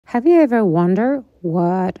Have you ever wondered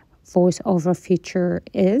what VoiceOver feature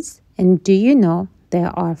is? And do you know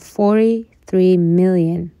there are 43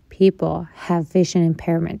 million people have vision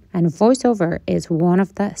impairment, and VoiceOver is one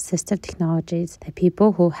of the assistive technologies that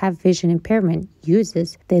people who have vision impairment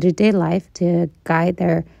uses day-to-day life to guide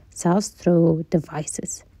themselves through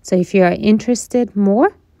devices. So if you are interested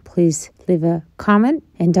more, please leave a comment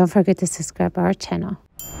and don't forget to subscribe our channel.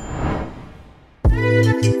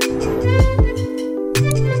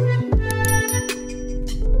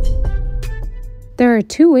 There are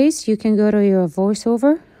two ways you can go to your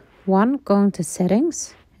VoiceOver. One, going to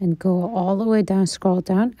settings and go all the way down, scroll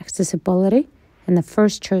down, accessibility, and the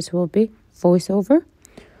first choice will be VoiceOver.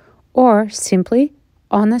 Or simply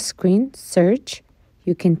on the screen, search,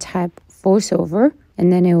 you can type VoiceOver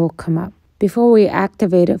and then it will come up. Before we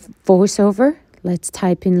activate a VoiceOver, let's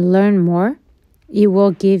type in learn more. It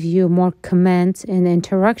will give you more commands and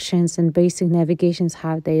interactions and basic navigations,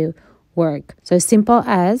 how they work. So simple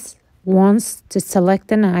as once to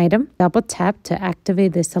select an item, double tap to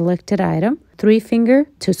activate the selected item, 3-finger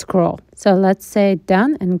to scroll. So let's say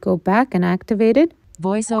done and go back and activate it.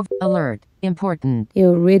 VoiceOver alert, important. It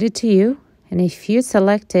will read it to you. And if you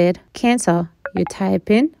selected cancel, you type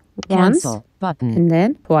in Cancel once button. and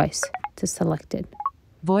then twice to select it.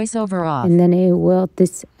 VoiceOver off. And then it will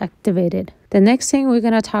deactivate it. The next thing we're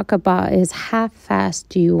going to talk about is how fast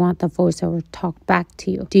do you want the VoiceOver to talk back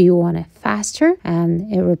to you? Do you want it faster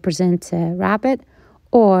and it represents a rabbit,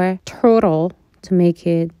 or turtle to make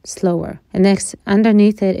it slower? And next,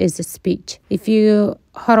 underneath it is the speech. If you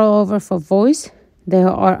huddle over for voice, there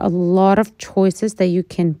are a lot of choices that you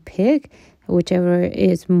can pick, whichever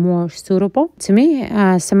is more suitable. To me,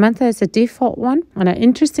 Samantha is the default one. And an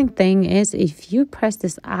interesting thing is if you press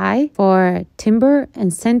this I for timbre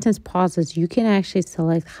and sentence pauses, you can actually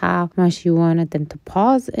select how much you wanted them to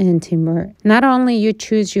pause in timbre. Not only you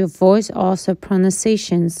choose your voice, also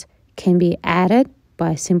pronunciations can be added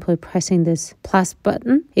by simply pressing this plus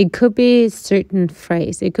button. It could be a certain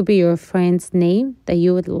phrase. It could be your friend's name that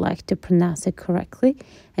you would like to pronounce it correctly.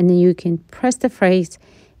 And then you can press the phrase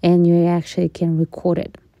and you actually can record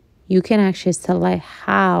it. You can actually select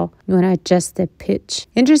how you want to adjust the pitch.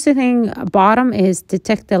 Interesting thing, bottom is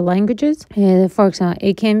detect the languages. For example,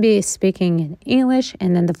 it can be speaking in English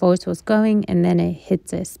and then the voice was going and then it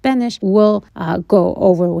hits a Spanish. We'll go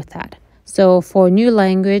over with that. So for new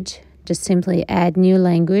language, just simply add new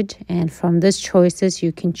language, and from these choices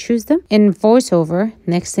you can choose them. In VoiceOver,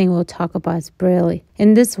 next thing we'll talk about is Braille.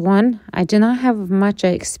 In this one, I do not have much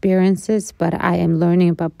experiences, but I am learning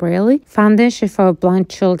about Braille. Foundation for Blind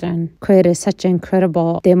Children created such an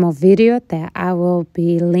incredible demo video that I will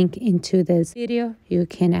be linked into this video. You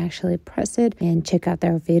can actually press it and check out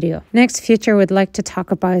their video. Next feature we'd like to talk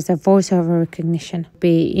about is a VoiceOver Recognition,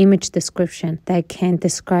 be image description that can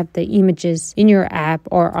describe the images in your app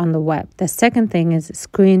or on the web. The second thing is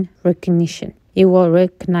screen recognition. It will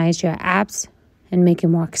recognize your apps and make it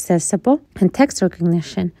more accessible. And text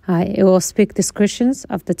recognition, it will speak descriptions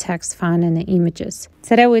of the text found in the images.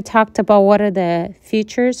 Today we talked about what are the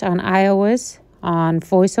features on iOS on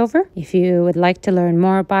VoiceOver. If you would like to learn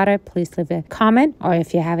more about it, please leave a comment, or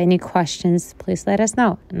if you have any questions, please let us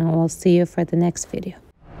know, and I will see you for the next video.